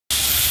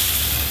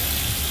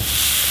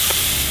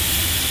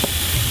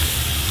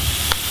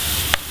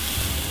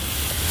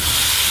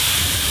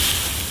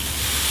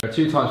There are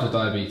two types of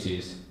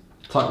diabetes,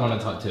 type 1 and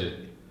type 2.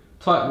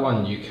 Type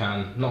 1 you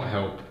can not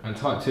help, and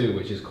type 2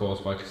 which is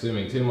caused by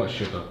consuming too much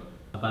sugar.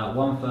 About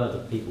 1/3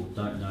 of people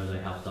don't know they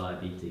have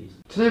diabetes.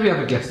 Today we have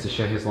a guest to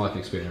share his life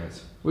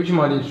experience. Would you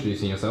mind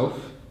introducing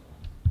yourself?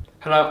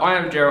 Hello, I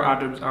am Gerald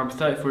Adams. I'm a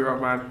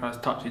 34-year-old man who has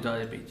type 2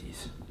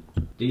 diabetes.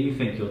 Do you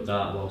think your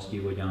diet whilst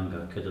you were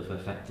younger could have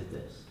affected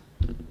this?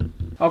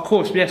 Of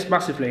course, yes,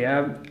 massively.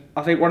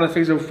 I think one of the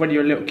things of when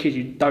you're a little kid,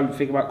 you don't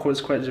think about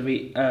consequences of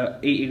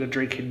eating and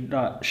drinking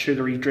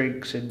sugary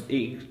drinks and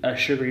eating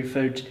sugary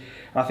foods.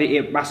 I think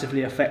it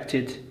massively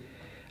affected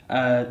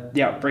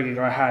the upbringing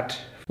I had.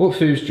 What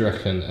foods do you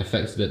reckon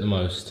affected it the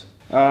most?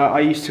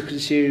 I used to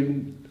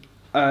consume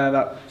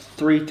about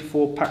 3 to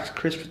 4 packs of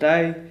crisps a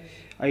day.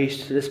 I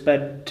used to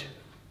spend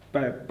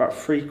about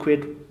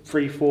 £3,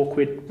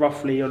 £4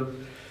 roughly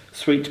on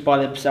sweets by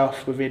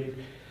themselves within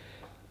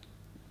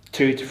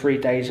 2 to 3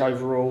 days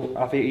overall.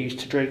 I think I used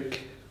to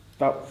drink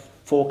about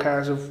 4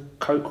 cans of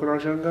Coke when I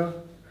was younger.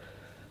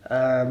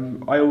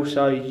 I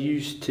also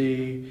used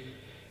to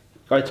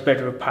go to bed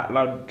with a packed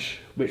lunch,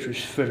 which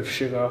was full of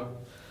sugar.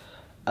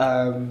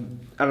 And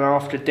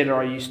after dinner,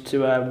 I used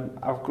to have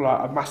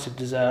like a massive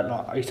dessert.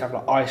 Like I used to have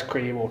like ice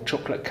cream or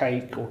chocolate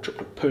cake or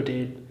chocolate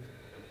pudding.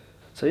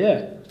 So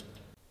yeah.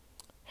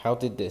 How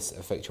did this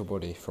affect your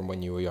body from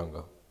when you were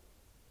younger?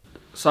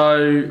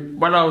 So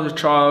when I was a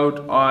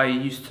child, I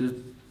used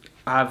to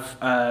have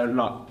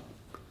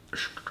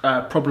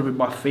problem with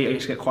my feet. I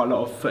used to get quite a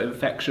lot of foot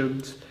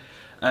infections.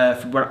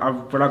 When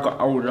I got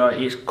older,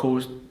 it's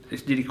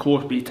nearly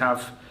caused me to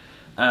have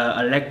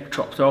a leg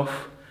chopped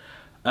off.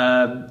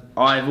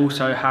 I've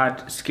also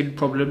had skin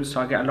problems,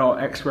 so I get a lot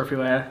of eczema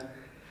everywhere.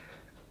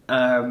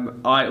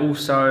 I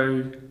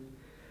also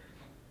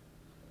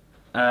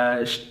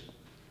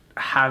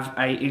have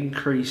an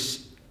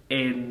increase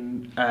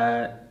in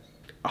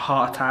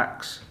heart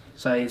attacks,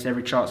 so it's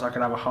every chance I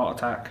can have a heart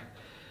attack.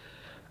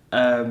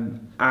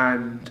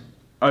 And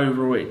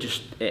overall,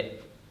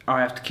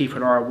 I have to keep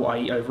an eye on what I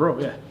eat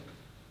overall. Yeah.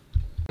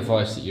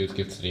 Advice that you would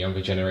give to the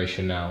younger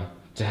generation now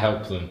to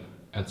help them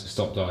and to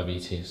stop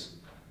diabetes?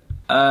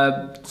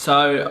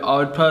 So I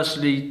would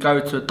personally go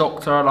to a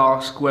doctor and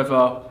ask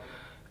whether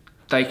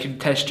they can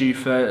test you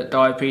for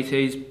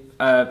diabetes.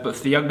 But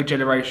for the younger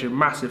generation,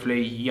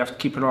 massively, you have to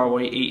keep an eye on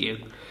what you're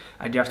eating,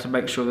 and you have to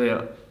make sure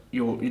that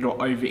you're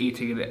not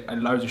overeating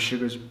and loads of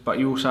sugars. But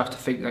you also have to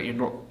think that you're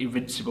not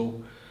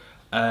invincible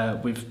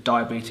with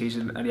diabetes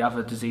and any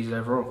other diseases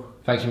overall.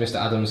 Thank you, Mr.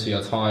 Adams, for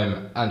your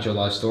time and your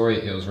life story.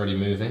 It was really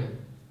moving.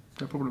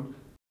 No problem.